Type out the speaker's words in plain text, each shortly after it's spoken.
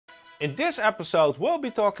In this episode, we'll be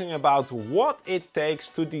talking about what it takes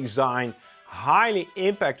to design highly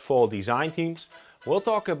impactful design teams. We'll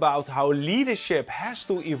talk about how leadership has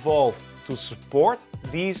to evolve to support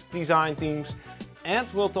these design teams. And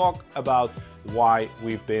we'll talk about why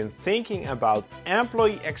we've been thinking about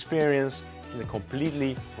employee experience in a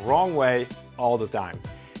completely wrong way all the time.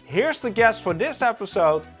 Here's the guest for this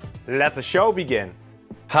episode. Let the show begin.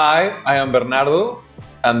 Hi, I am Bernardo,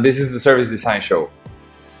 and this is the Service Design Show.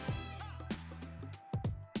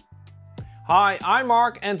 Hi, I'm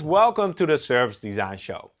Mark, and welcome to the Service Design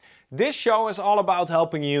Show. This show is all about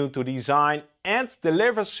helping you to design and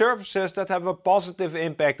deliver services that have a positive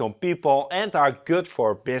impact on people and are good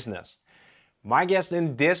for business. My guest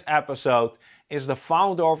in this episode is the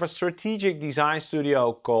founder of a strategic design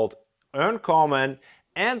studio called Uncommon,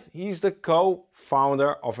 and he's the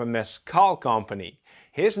co-founder of a mezcal company.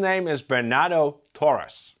 His name is Bernardo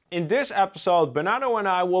Torres. In this episode, Bernardo and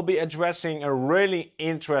I will be addressing a really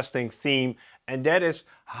interesting theme, and that is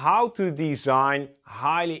how to design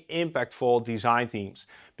highly impactful design teams.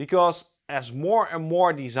 Because as more and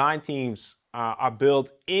more design teams are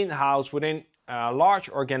built in-house within large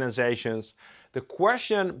organizations, the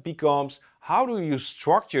question becomes, how do you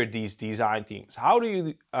structure these design teams? How do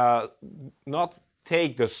you not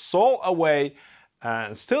take the soul away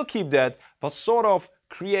and still keep that, but sort of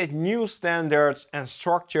create new standards and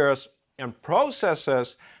structures and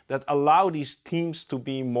processes that allow these teams to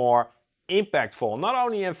be more impactful, not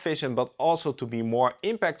only efficient, but also to be more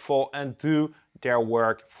impactful and do their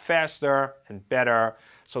work faster and better.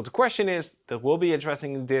 So the question is that we'll be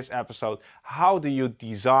addressing in this episode: how do you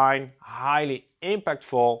design highly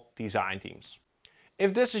impactful design teams?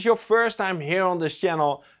 If this is your first time here on this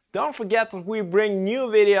channel, don't forget that we bring new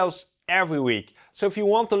videos every week. So if you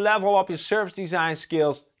want to level up your service design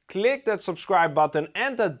skills, click that subscribe button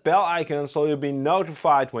and that bell icon so you'll be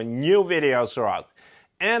notified when new videos are out.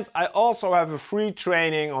 And I also have a free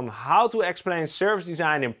training on how to explain service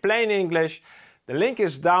design in plain English. The link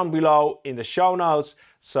is down below in the show notes.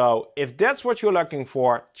 So if that's what you're looking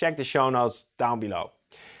for, check the show notes down below.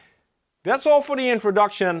 That's all for the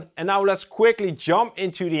introduction, and now let's quickly jump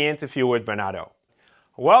into the interview with Bernardo.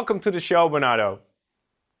 Welcome to the show, Bernardo.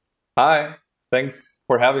 Hi, thanks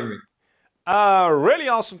for having me. Really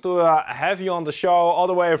awesome to have you on the show all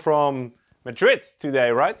the way from Madrid today,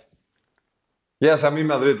 right? Yes, I'm in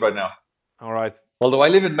Madrid right now. All right. Although I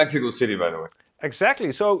live in Mexico City, by the way.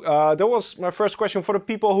 Exactly. So that was my first question. For the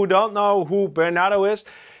people who don't know who Bernardo is,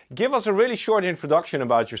 give us a really short introduction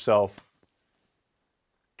about yourself.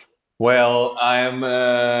 Well, I'm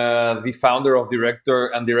the founder of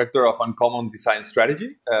director of Uncommon Design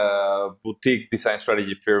Strategy, a boutique design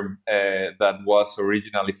strategy firm that was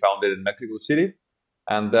originally founded in Mexico City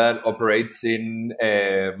and that operates in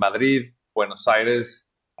Madrid, Buenos Aires,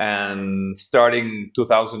 and starting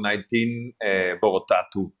 2019, Bogota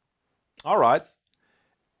too. All right.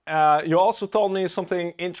 You also told me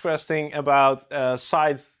something interesting about a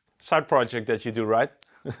side project that you do, right?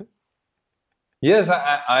 Yes,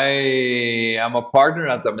 I am a partner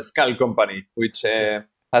at the mezcal company, which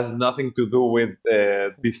has nothing to do with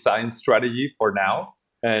design strategy for now.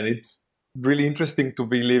 And it's really interesting to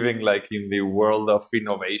be living like in the world of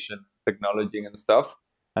innovation, technology and stuff.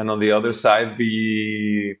 And on the other side,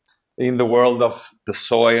 be in the world of the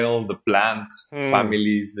soil, the plants,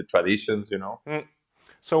 families, the traditions, you know.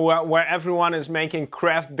 So where everyone is making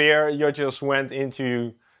craft beer, you just went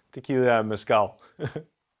into tequila mezcal.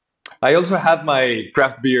 I also had my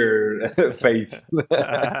craft beer phase.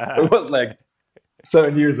 It was like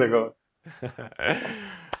 7 years ago.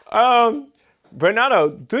 Bernardo,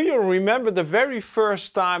 do you remember the very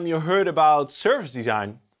first time you heard about service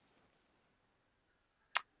design?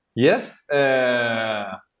 Yes.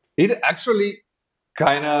 It actually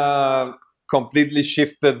kind of completely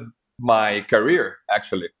shifted my career,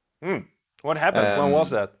 actually. What happened? When was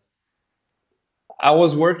that? I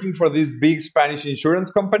was working for this big Spanish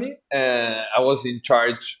insurance company. I was in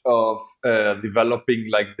charge of developing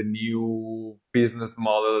like the new business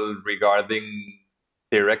model regarding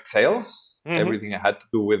direct sales, everything I had to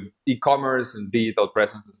do with e-commerce and digital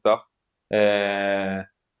presence and stuff. And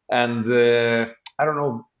I don't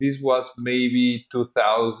know, this was maybe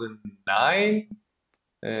 2009.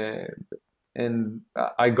 And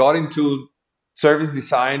I got into service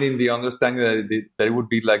design in the understanding that it would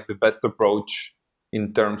be like the best approach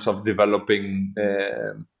in terms of developing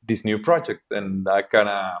this new project. And I kind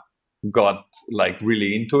of got like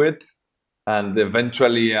really into it. And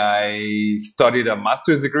eventually I studied a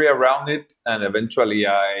master's degree around it. And eventually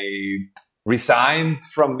I resigned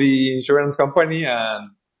from the insurance company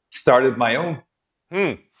and started my own.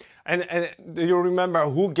 And do you remember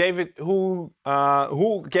who gave it? Who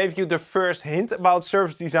gave you the first hint about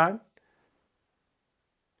service design?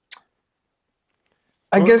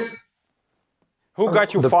 I guess Who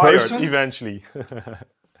got you the fired person? eventually?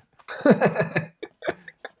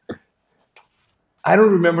 I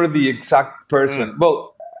don't remember the exact person.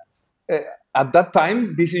 Well, at that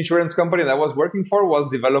time, this insurance company that I was working for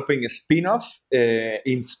was developing a spin-off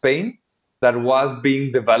in Spain that was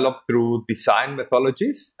being developed through design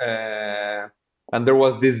methodologies. And there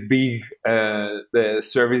was this big the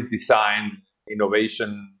service design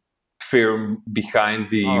innovation firm behind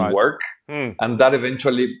the work. And that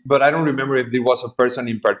eventually, but I don't remember if there was a person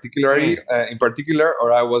in particular,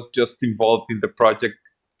 or I was just involved in the project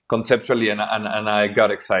conceptually, and I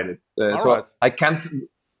got excited. So I can't.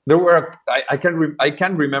 There were I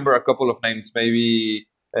can remember a couple of names. Maybe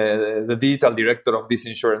the digital director of this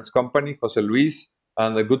insurance company, Jose Luis,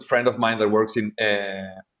 and a good friend of mine that works in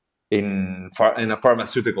a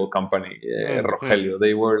pharmaceutical company, Rogelio.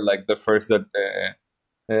 They were like the first that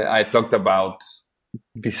I talked about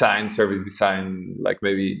service design, like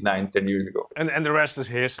maybe 9-10 years ago. And the rest is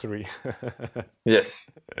history. Yes.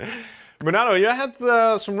 Bernardo, you had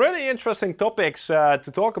some really interesting topics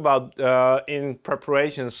to talk about in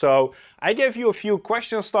preparation. So I gave you a few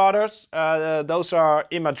question starters. Those are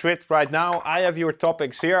in Madrid right now. I have your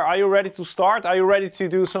topics here. Are you ready to start? Are you ready to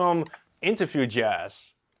do some interview jazz?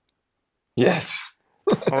 Yes.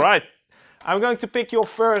 All right. I'm going to pick your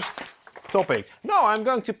first topic. No, I'm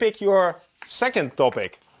going to pick your second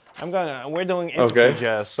topic. We're doing interview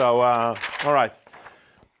jazz. So, all right.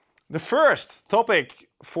 The first topic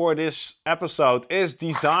for this episode is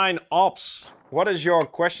DesignOps. What is your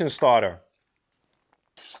question starter?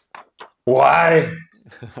 Why?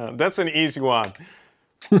 That's an easy one.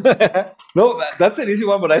 No, that's an easy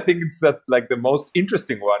one, but I think it's the most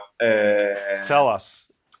interesting one. Tell us.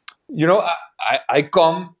 You know, I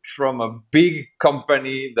come from a big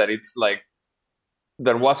company that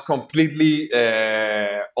was completely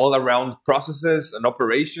all around processes and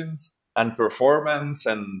operations and performance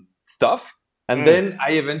and stuff. And then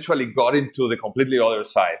I eventually got into the completely other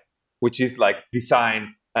side, which is like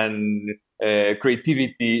design and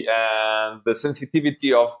creativity and the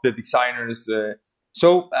sensitivity of the designers.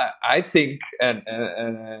 So I think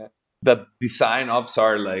that design ops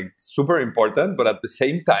are like super important, but at the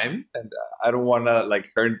same time, and I don't want to like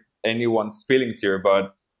hurt anyone's feelings here,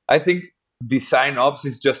 but I think design ops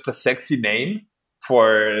is just a sexy name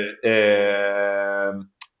for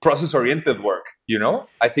process-oriented work, you know?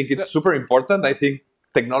 I think it's super important. I think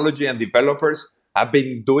technology and developers have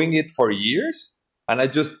been doing it for years. And I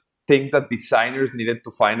just think that designers needed to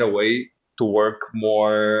find a way to work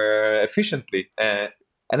more efficiently. And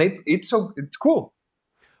it's cool.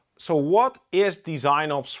 So what is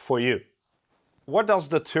DesignOps for you? What does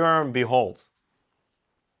the term behold?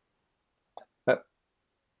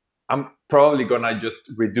 I'm probably going to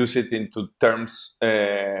just reduce it into terms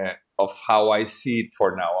of how I see it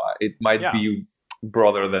for now. It might be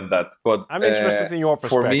broader than that, but I'm interested in your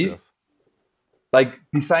perspective. For me, like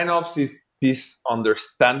DesignOps is this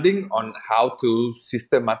understanding on how to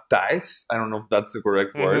systematize, I don't know if that's the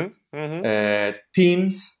correct word,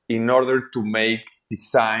 teams in order to make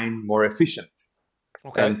design more efficient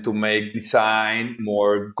and to make design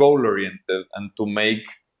more goal-oriented and to make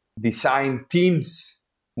design teams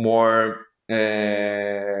more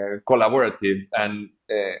collaborative. And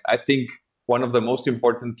I think one of the most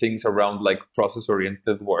important things around like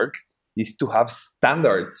process-oriented work is to have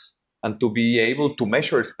standards and to be able to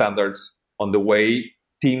measure standards on the way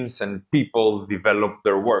teams and people develop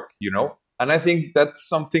their work, you know? And I think that's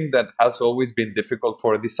something that has always been difficult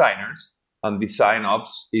for designers. And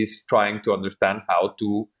DesignOps is trying to understand how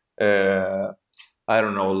to,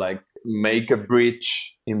 make a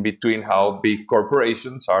bridge in between how big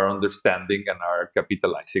corporations are understanding and are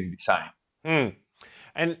capitalizing design.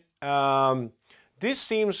 And this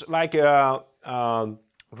seems like a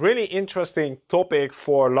really interesting topic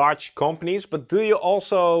for large companies, but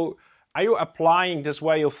are you applying this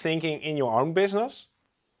way of thinking in your own business?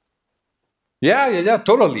 Yeah,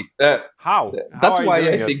 totally. How? That's why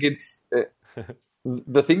I think it's...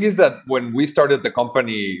 the thing is that when we started the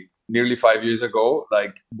company nearly 5 years ago,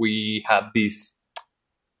 like we had this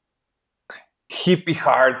hippie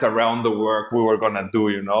heart around the work we were going to do,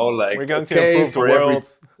 you know? Like, we're going to improve the world.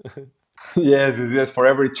 Yes. For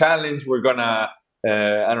every challenge, we're going to,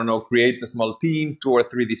 create a small team, 2 or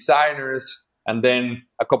 3 designers, and then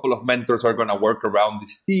a couple of mentors are going to work around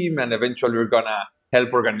this team, and eventually we're going to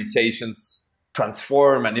help organizations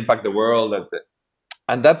transform and impact the world.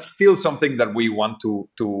 And that's still something that we want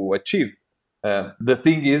to achieve. The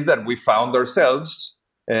thing is that we found ourselves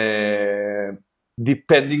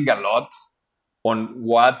depending a lot on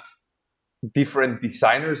what different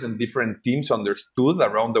designers and different teams understood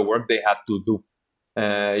around the work they had to do.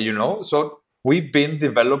 So we've been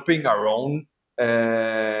developing our own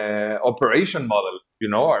operation model,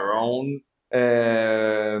 our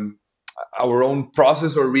own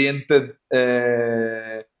process-oriented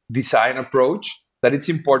design approach, that it's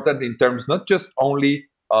important in terms not just only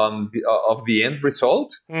of the end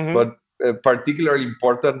result, but particularly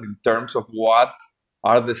important in terms of what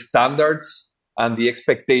are the standards and the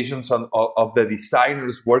expectations of the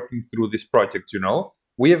designers working through this project.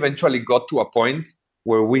 We eventually got to a point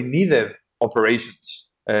where we needed operations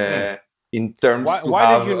in terms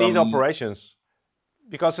why did you need operations?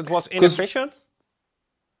 Because it was inefficient?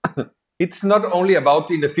 It's not only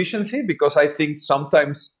about inefficiency, because I think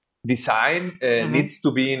sometimes design needs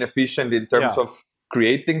to be inefficient in terms of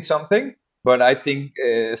creating something, but I think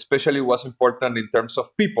especially was important in terms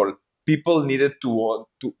of people. People needed to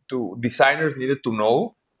designers needed to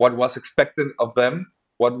know what was expected of them,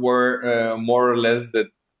 what were more or less the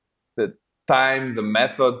time, the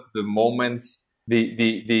methods, the moments,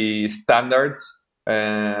 the standards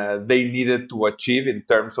they needed to achieve in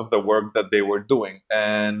terms of the work that they were doing.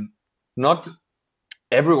 And not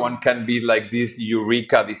everyone can be like this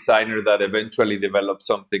eureka designer that eventually develops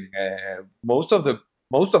something. Most of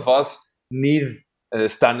us need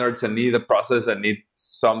standards and need a process and need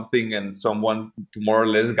something and someone to more or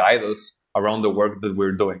less guide us around the work that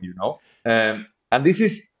we're doing, and this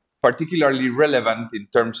is particularly relevant in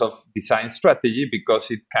terms of design strategy,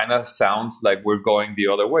 because it kind of sounds like we're going the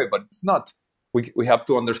other way, but it's not. We have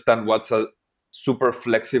to understand what's a super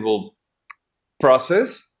flexible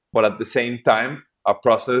process, but at the same time a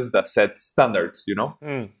process that sets standards.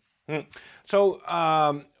 So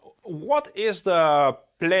what is the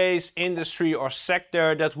place, industry or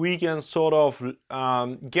sector that we can sort of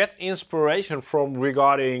get inspiration from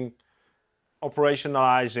regarding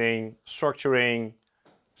operationalizing, structuring,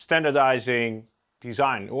 standardizing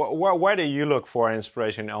design? Where do you look for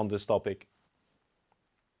inspiration on this topic?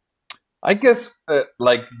 I guess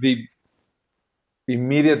like the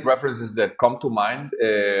immediate references that come to mind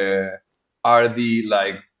are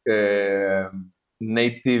the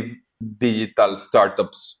native digital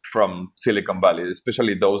startups from Silicon Valley,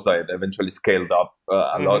 especially those that eventually scaled up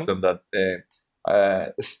a lot and that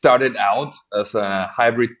started out as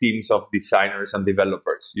hybrid teams of designers and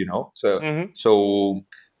developers, So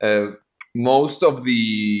most of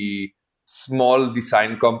the small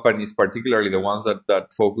design companies, particularly the ones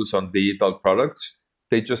that focus on digital products,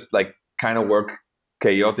 they just kind of work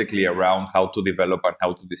chaotically around how to develop and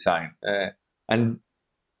how to design. And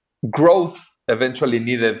growth eventually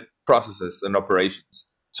needed processes and operations.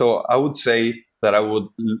 So I would say that I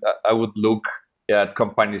would look at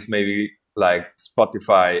companies maybe like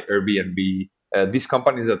Spotify, Airbnb, these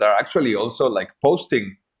companies that are actually also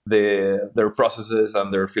posting their processes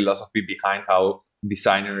and their philosophy behind how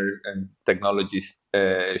designers and technologists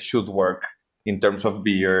should work in terms of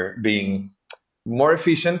being more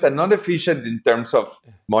efficient, and not efficient in terms of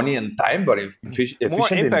money and time, but efficient in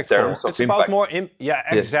terms of impact.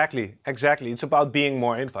 Exactly. It's about being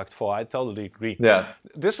more impactful. I totally agree. Yeah,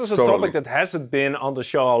 this is a topic that hasn't been on the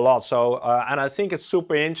show a lot, so and I think it's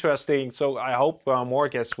super interesting. So I hope more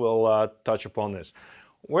guests will touch upon this.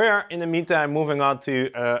 We're in the meantime moving on to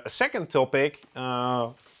a second topic.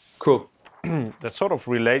 Cool. That sort of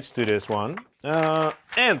relates to this one,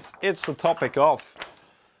 and it's the topic of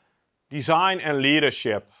design and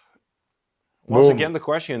leadership. Once again, the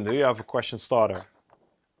question: do you have a question starter?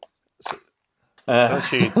 Don't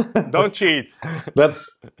cheat! Don't cheat!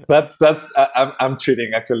 I'm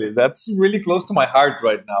cheating. Actually, that's really close to my heart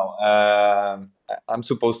right now. I'm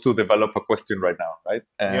supposed to develop a question right now, right?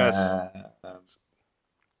 Yes.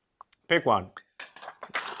 Pick one.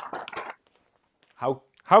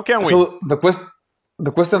 How can we? So the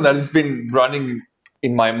question that has been running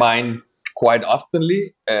in my mind quite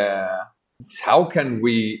oftenly is how can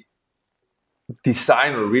we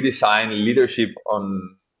design or redesign leadership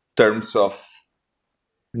on terms of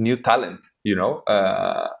new talent,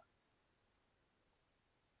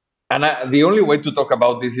 and the only way to talk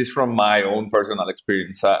about this is from my own personal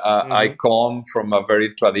experience. I come from a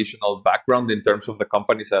very traditional background in terms of the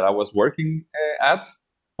companies that I was working at,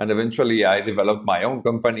 and eventually I developed my own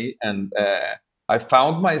company, and I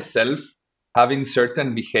found myself having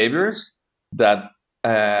certain behaviors that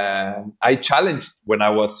I challenged when I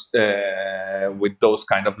was with those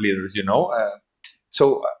kind of leaders,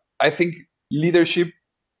 So I think leadership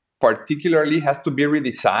particularly has to be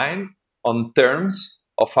redesigned on terms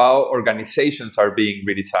of how organizations are being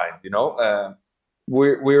redesigned.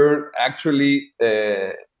 we're actually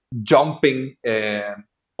jumping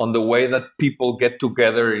on the way that people get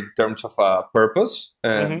together in terms of a purpose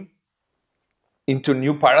into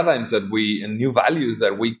new paradigms and new values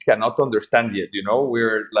that we cannot understand yet.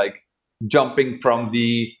 We're like jumping from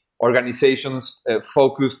the organizations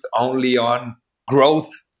focused only on growth,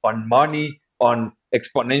 on money, on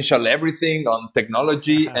exponential everything, on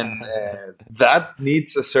technology, and that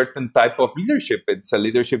needs a certain type of leadership. It's a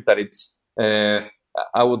leadership that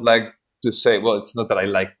I would like to say, well, it's not that I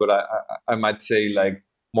like, but I might say like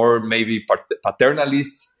more maybe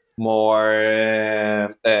paternalist,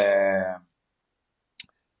 more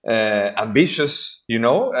ambitious,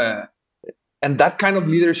 and that kind of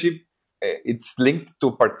leadership, it's linked to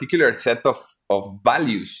a particular set of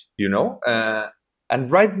values, and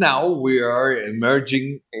right now we are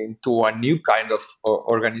emerging into a new kind of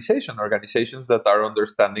organizations that are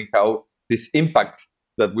understanding how this impact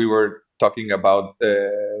that we were talking about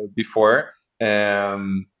before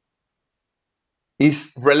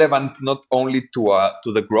is relevant not only to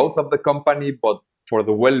the growth of the company, but for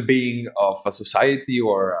the well-being of a society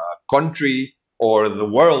or a country or the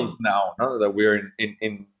world now, that we're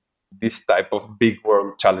in this type of big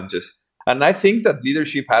world challenges. And I think that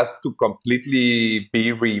leadership has to completely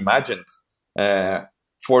be reimagined.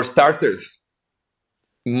 For starters,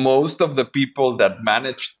 most of the people that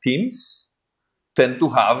manage teams tend to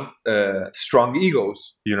have strong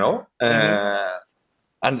egos, and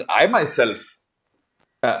I myself,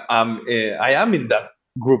 I am in that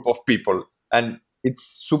group of people. And it's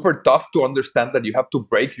super tough to understand that you have to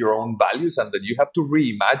break your own values and that you have to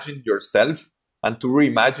reimagine yourself and to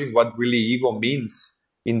reimagine what really ego means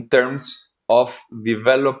in terms of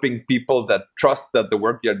developing people that trust that the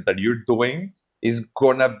work that you're doing is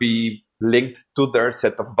gonna be linked to their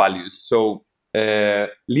set of values. So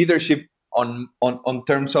leadership on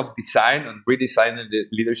terms of design and redesigning the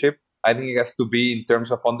leadership, I think it has to be in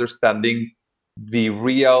terms of understanding the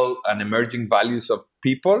real and emerging values of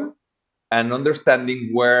people and understanding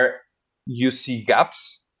where you see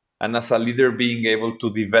gaps, and as a leader being able to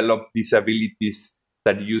develop these abilities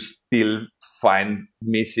that you still find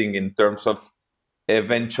missing in terms of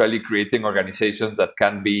eventually creating organizations that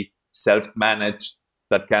can be self-managed,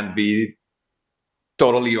 that can be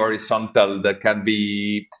totally horizontal, that can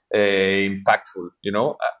be impactful.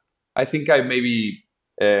 I think I maybe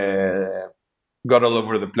got all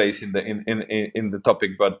over the place in the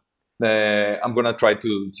topic, but I'm gonna try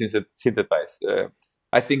to synthesize.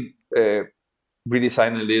 I think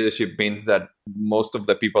redesigning leadership means that most of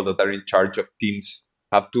the people that are in charge of teams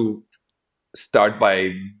have to start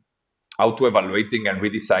by auto-evaluating and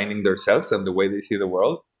redesigning themselves and the way they see the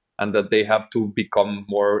world, and that they have to become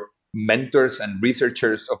more mentors and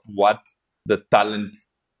researchers of what the talent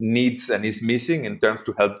needs and is missing in terms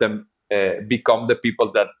to help them become the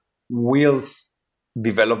people that will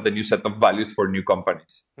develop the new set of values for new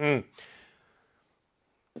companies.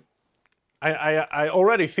 I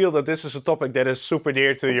already feel that this is a topic that is super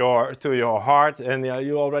dear to your heart, and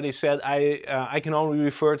you already said I can only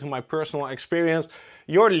refer to my personal experience.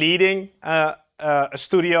 You're leading a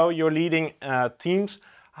studio, you're leading teams.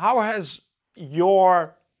 How has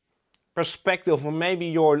your perspective or maybe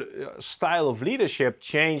your style of leadership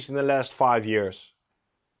changed in the last 5 years?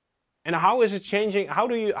 And how is it changing? How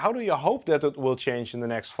do you hope that it will change in the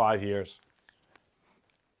next 5 years?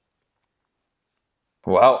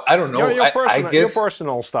 Well, I don't know. Your I guess your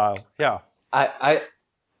personal style, yeah.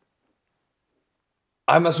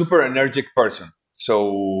 I'm a super energetic person,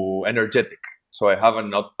 so energetic. So I have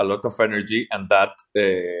a lot of energy, and that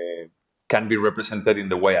can be represented in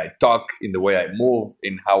the way I talk, in the way I move,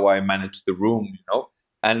 in how I manage the room,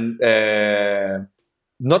 And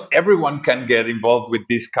not everyone can get involved with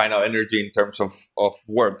this kind of energy in terms of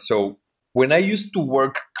work. So when I used to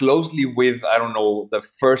work closely with, I don't know, the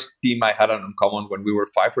first team I had on Uncommon when we were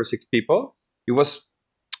 5 or 6 people, it was,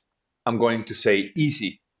 I'm going to say,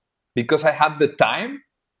 easy, because I had the time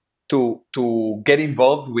to get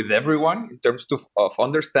involved with everyone in terms of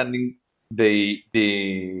understanding the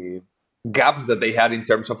gaps that they had in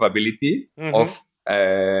terms of ability of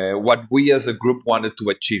what we as a group wanted to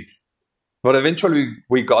achieve. But eventually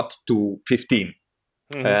we got to 15.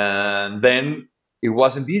 And then it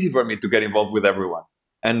wasn't easy for me to get involved with everyone.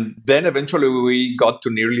 And then eventually we got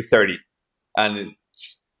to nearly 30. And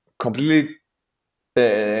it's completely,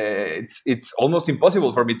 it's almost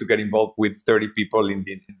impossible for me to get involved with 30 people in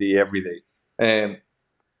the everyday.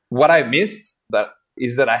 What I missed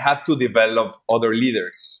is that I had to develop other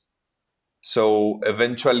leaders. So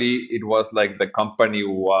eventually it was like the company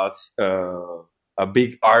was a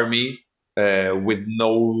big army with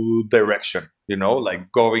no direction,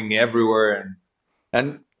 like going everywhere.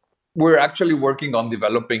 And we're actually working on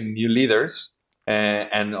developing new leaders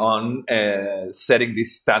and on setting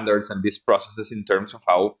these standards and these processes in terms of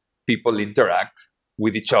how people interact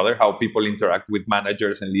with each other, how people interact with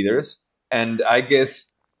managers and leaders. And I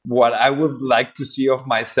guess what I would like to see of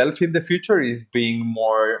myself in the future is being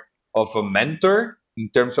more of a mentor in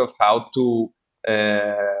terms of how to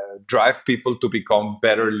drive people to become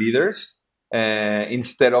better leaders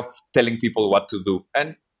instead of telling people what to do.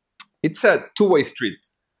 And it's a two-way street.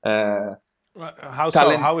 How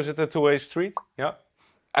so? How is it a two-way street? Yeah,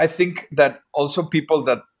 I think that also people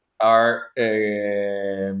that are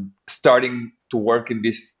starting to work in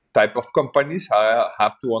this type of companies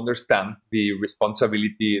have to understand the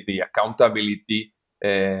responsibility, the accountability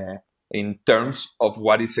in terms of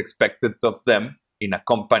what is expected of them in a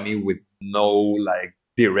company with no like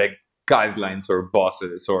direct guidelines or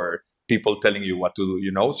bosses or people telling you what to do,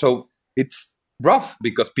 you know. So it's rough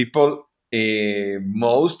because people,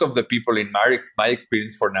 most of the people in my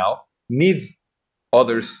experience for now, need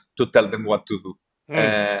others to tell them what to do.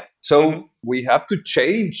 So we have to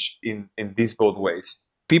change in these both ways.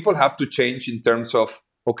 People have to change in terms of,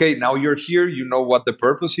 okay, now you're here, you know what the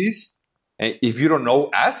purpose is. And if you don't know,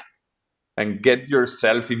 ask and get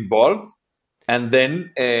yourself involved. And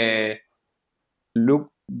then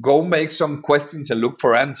go make some questions and look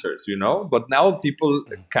for answers, you know. But now people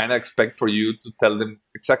kind of expect for you to tell them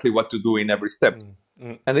exactly what to do in every step.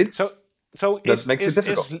 And it's that makes it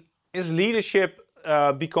difficult. Is leadership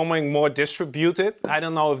becoming more distributed? I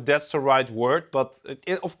don't know if that's the right word, but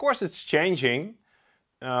of course it's changing.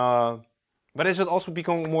 But is it also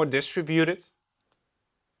becoming more distributed?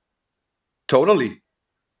 Totally.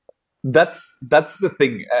 That's the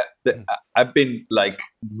thing. I've been like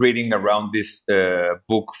reading around this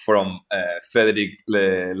book from Frederic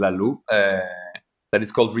Laloux that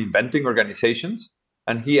is called Reinventing Organizations,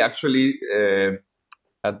 and he actually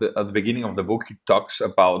at the beginning of the book he talks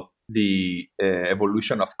about the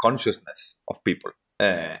evolution of consciousness of people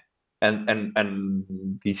and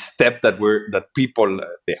the step that people,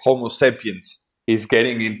 the Homo sapiens, is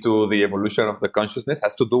getting into the evolution of the consciousness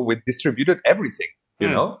has to do with distributed everything, you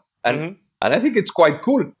know. And I think it's quite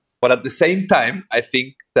cool. But at the same time, I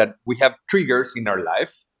think that we have triggers in our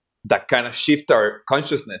life that kind of shift our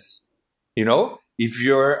consciousness. You know, if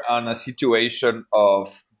you're on a situation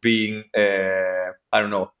of being, I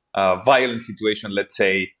don't know, a violent situation, let's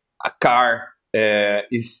say a car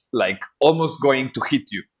is like almost going to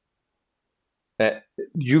hit you.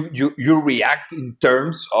 You react in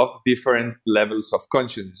terms of different levels of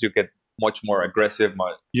consciousness. You get much more aggressive,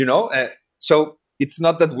 you know. So it's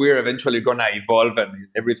not that we're eventually gonna evolve and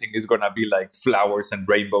everything is gonna be like flowers and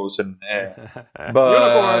rainbows and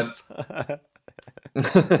but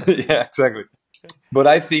yeah, exactly. But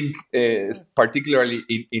I think particularly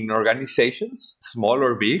in organizations, small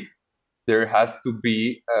or big, there has to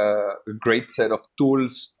be a great set of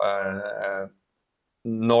tools,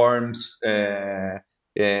 norms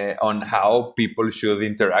on how people should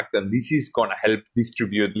interact, and this is gonna help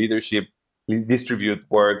distribute leadership, distribute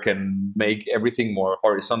work, and make everything more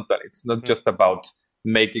horizontal. It's not just about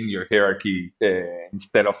making your hierarchy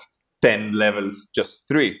instead of 10 levels, just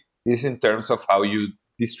 3. It's in terms of how you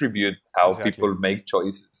distribute, how people make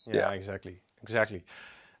choices. Yeah, exactly.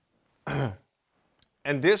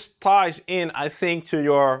 And this ties in, I think, to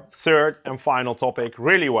your third and final topic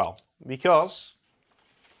really well, because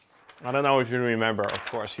I don't know if you remember, of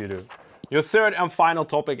course you do. Your third and final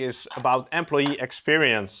topic is about employee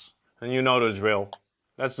experience. And you know the drill.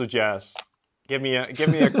 Let's do jazz. Give me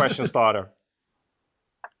a question starter.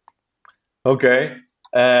 Okay.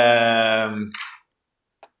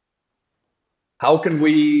 How can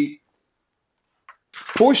we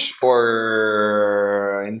push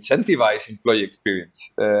or incentivize employee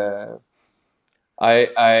experience?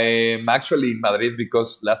 I'm actually in Madrid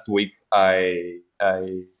because last week I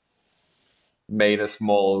made a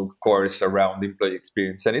small course around employee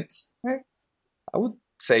experience, and it's, I would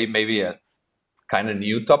say, maybe a kind of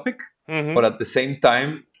new topic, but at the same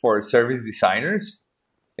time, for service designers,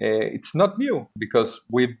 it's not new because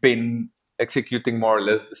we've been executing more or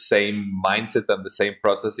less the same mindset and the same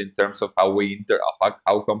process in terms of how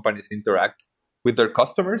how companies interact with their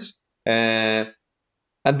customers. And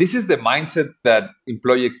this is the mindset that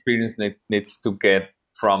employee experience needs to get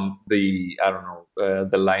from the, I don't know,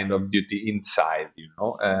 the line of duty inside, you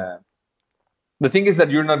know. The thing is that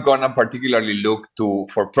you're not going to particularly look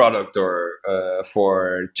for product or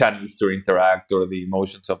for channels to interact or the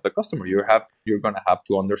emotions of the customer. You're going to have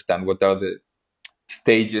to understand what are the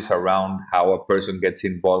stages around how a person gets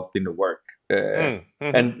involved in the work.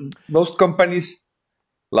 And most companies,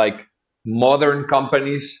 like modern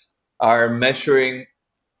companies, are measuring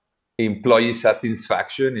employee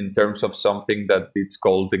satisfaction in terms of something that it's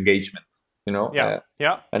called engagement.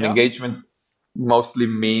 And engagement mostly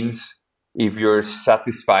means if you're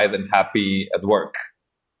satisfied and happy at work.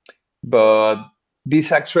 But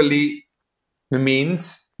this actually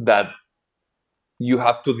means that you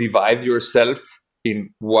have to divide yourself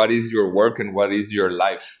in what is your work and what is your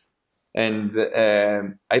life. And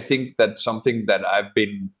I think that's something that I've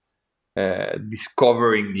been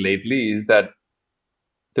discovering lately, is that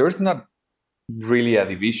there's not really a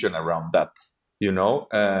division around that.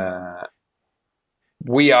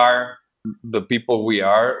 We are the people we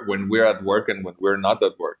are when we're at work and when we're not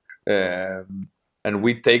at work. And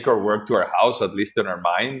we take our work to our house, at least in our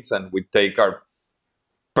minds, and we take our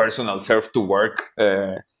personal self to work.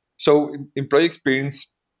 So employee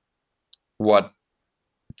experience, what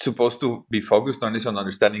it's supposed to be focused on is on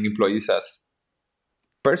understanding employees as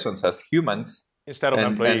persons, as humans. Instead of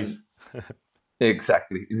employees.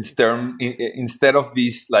 Exactly. Instead of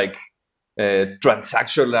this like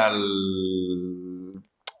transactional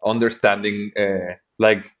understanding,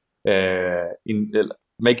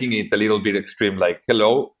 making it a little bit extreme, like,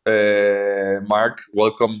 hello, Mark,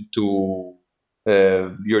 welcome to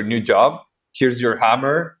your new job. Here's your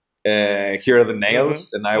hammer. Here are the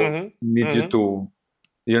nails, and I need you to,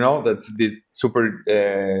 that's the super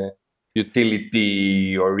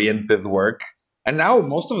utility-oriented work. And now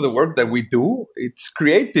most of the work that we do, it's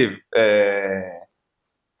creative.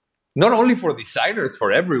 Not only for designers,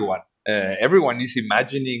 for everyone. Everyone is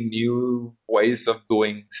imagining new ways of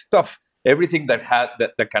doing stuff. Everything that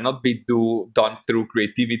cannot be done through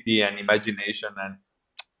creativity and imagination, and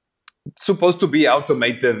it's supposed to be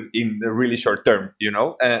automated in the really short term,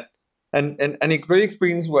 and employee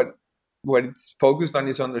experience, what it's focused on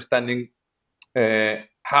is understanding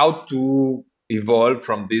how to evolve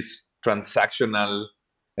from this transactional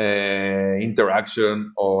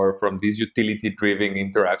interaction, or from this utility-driven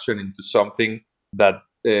interaction, into something that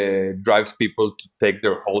drives people to take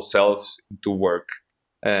their whole selves into work.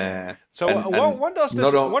 What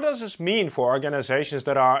does this mean for organizations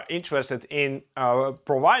that are interested in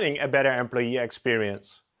providing a better employee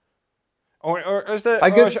experience? Or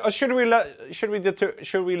should we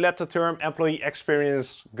let the term employee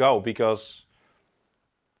experience go? Because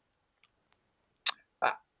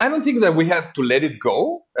I don't think that we have to let it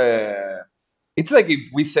go. It's like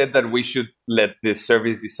if we said that we should let the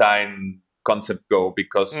service design concept go,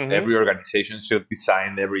 because every organization should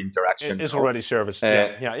design every interaction. It's already service.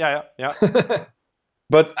 Yeah.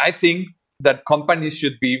 But I think that companies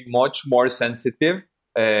should be much more sensitive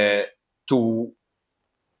to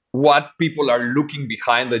what people are looking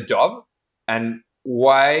behind the job, and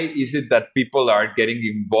why is it that people are getting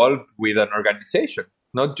involved with an organization,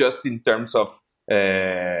 not just in terms of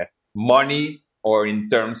money or in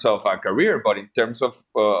terms of a career, but in terms of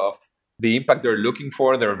the impact they're looking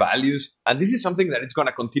for, their values. And this is something that it's going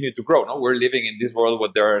to continue to grow. No? We're living in this world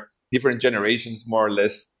where there are different generations, more or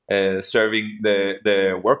less, serving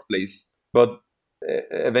the workplace. But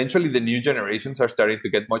eventually the new generations are starting to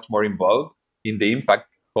get much more involved in the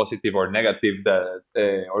impact, positive or negative, that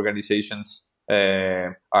organizations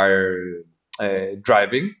are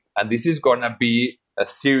driving. And this is going to be a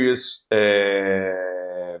serious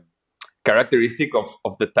characteristic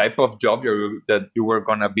of the type of job that you were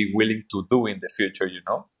going to be willing to do in the future,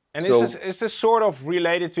 And is this sort of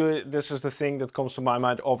related to, this is the thing that comes to my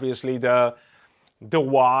mind, obviously, the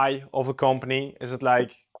why of a company? Is it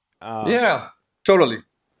like... yeah, totally.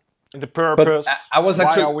 The purpose,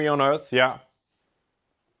 why are we on Earth? Yeah.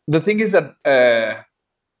 The thing is that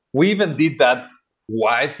we even did that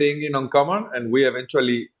why thing in Uncommon, and we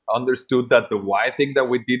eventually understood that the why thing that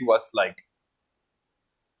we did was like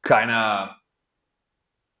kind of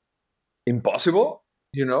impossible,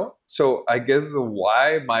 So I guess the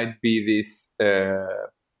why might be this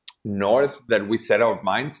north that we set our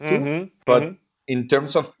minds to. But in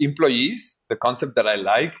terms of employees, the concept that I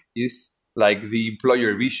like is like the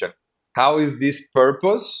employer vision. How is this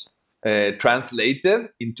purpose translated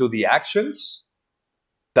into the actions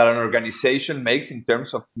that an organization makes in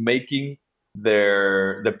terms of making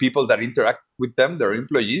the people that interact with them, their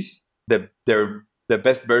employees, the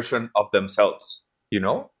best version of themselves,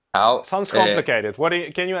 How sounds complicated.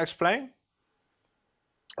 Can you explain?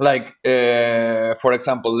 Like, for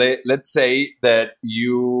example, let's say that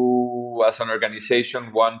you, as an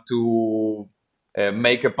organization, want to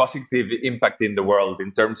make a positive impact in the world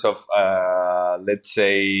in terms of, let's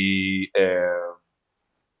say,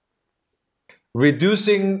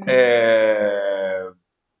 reducing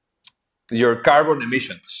your carbon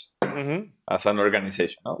emissions as an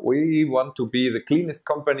organization. We want to be the cleanest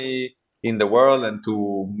company in the world and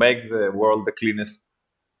to make the world the cleanest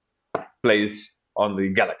place on the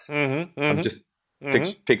galaxy. I'm just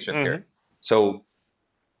fiction here. So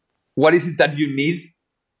what is it that you need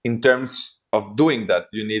in terms of doing that?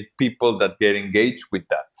 You need people that get engaged with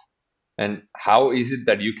that. And how is it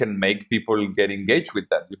that you can make people get engaged with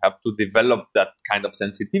that? You have to develop that kind of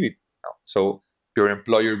sensitivity. So your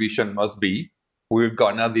employer vision must be, we're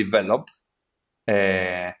gonna develop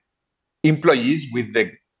employees with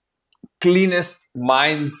the cleanest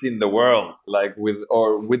minds in the world, like with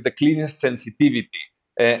the cleanest sensitivity.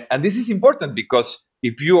 And this is important because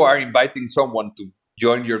if you are inviting someone to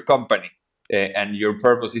join your company and your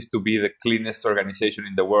purpose is to be the cleanest organization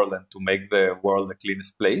in the world and to make the world the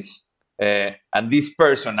cleanest place, and this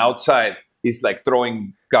person outside is like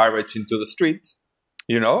throwing garbage into the street,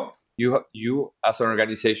 you as an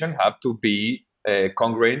organization have to be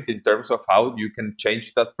congruent in terms of how you can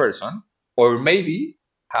change that person, or maybe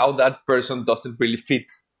how that person doesn't really fit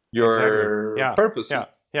your purpose.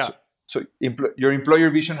 So your employer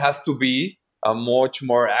vision has to be a much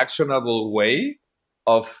more actionable way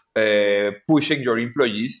of pushing your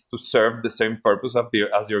employees to serve the same purpose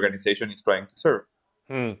as the organization is trying to serve.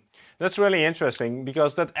 That's really interesting,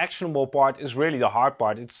 because that actionable part is really the hard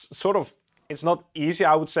part. It's not easy,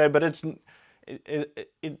 I would say, but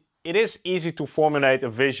it is easy to formulate a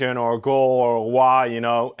vision or a goal or a why,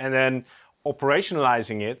 and then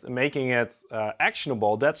operationalizing it, making it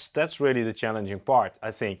actionable. That's really the challenging part,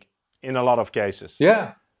 I think, in a lot of cases.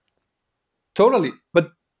 Yeah, totally.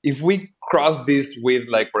 But if we cross this with,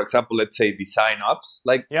 like, for example, let's say DesignOps,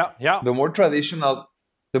 like the more traditional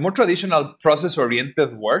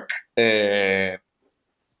process-oriented work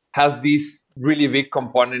has this really big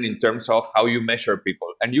component in terms of how you measure people.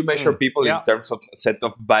 And you measure people in terms of a set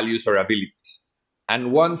of values or abilities.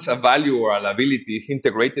 And once a value or an ability is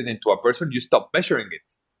integrated into a person, you stop measuring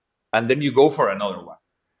it. And then you go for another one.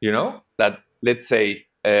 That, let's say,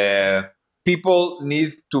 people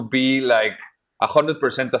need to be like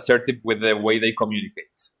 100% assertive with the way they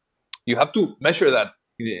communicate. You have to measure that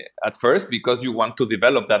at first because you want to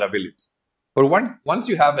develop that ability. But once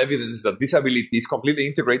you have evidence that this ability is completely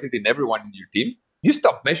integrated in everyone in your team, you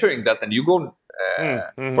stop measuring that and you go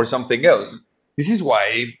for something else. This is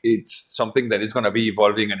why it's something that is going to be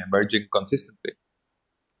evolving and emerging consistently.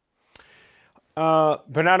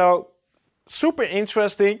 Bernardo, super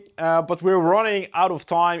interesting, but we're running out of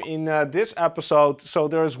time in this episode. So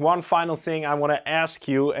there's one final thing I want to ask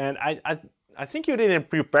you, and I think you didn't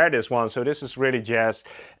prepare this one, so this is really jazz.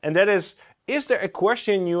 And that is there a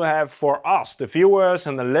question you have for us, the viewers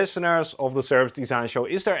and the listeners of the Service Design Show?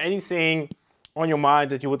 Is there anything on your mind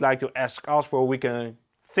that you would like to ask us where we can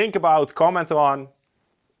think about, comment on?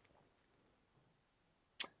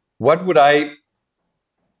 What would I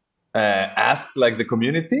ask, like, the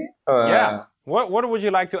community? What would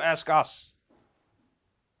you like to ask us?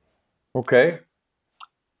 Okay.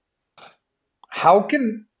 How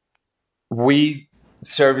can we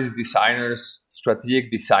service designers, strategic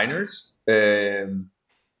designers,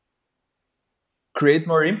 create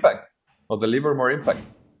more impact or deliver more impact?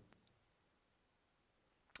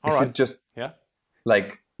 Is it just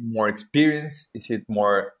like more experience? Is it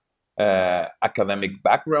more academic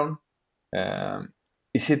background?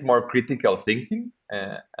 Is it more critical thinking?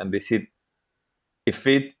 And if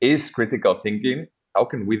it is critical thinking, how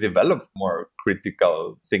can we develop more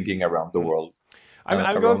critical thinking around the world?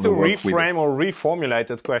 I'm going to reframe or reformulate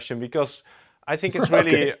that question, because I think it's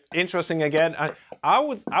really interesting. Again, I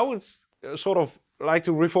would sort of like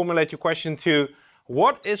to reformulate your question to,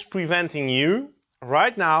 what is preventing you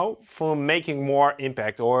right now from making more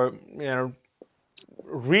impact or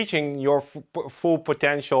reaching your full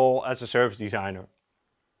potential as a service designer?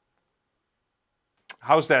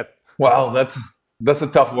 How's that? Wow, that's a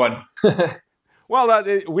tough one. Well,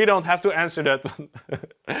 we don't have to answer that.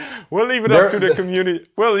 We'll leave it up to the community.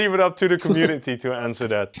 We'll leave it up to the community to answer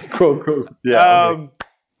that. Cool. Yeah.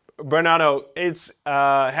 Bernardo, it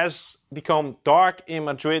has become dark in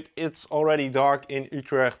Madrid. It's already dark in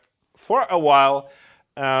Utrecht for a while.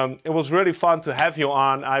 It was really fun to have you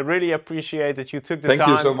on. I really appreciate that you took the time. Thank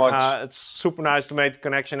you so much. It's super nice to make the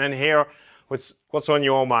connection and hear what's on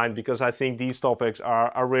your mind, because I think these topics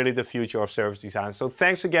are really the future of service design. So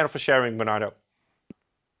thanks again for sharing, Bernardo.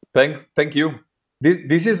 Thank you.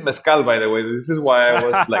 This is mezcal, by the way. This is why I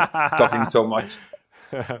was like talking so much.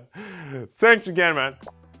 Thanks again, man.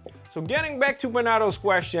 So getting back to Bernardo's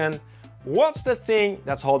question, what's the thing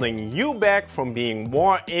that's holding you back from being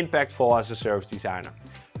more impactful as a service designer?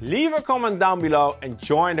 Leave a comment down below and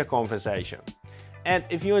join the conversation. And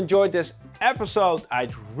if you enjoyed this episode,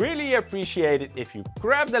 I'd really appreciate it if you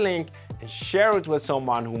grab the link and share it with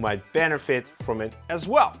someone who might benefit from it as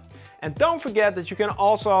well. And don't forget that you can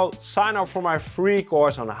also sign up for my free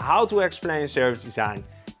course on how to explain service design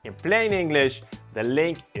in plain English. The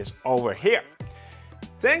link is over here.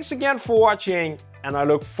 Thanks again for watching, and I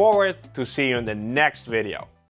look forward to see you in the next video.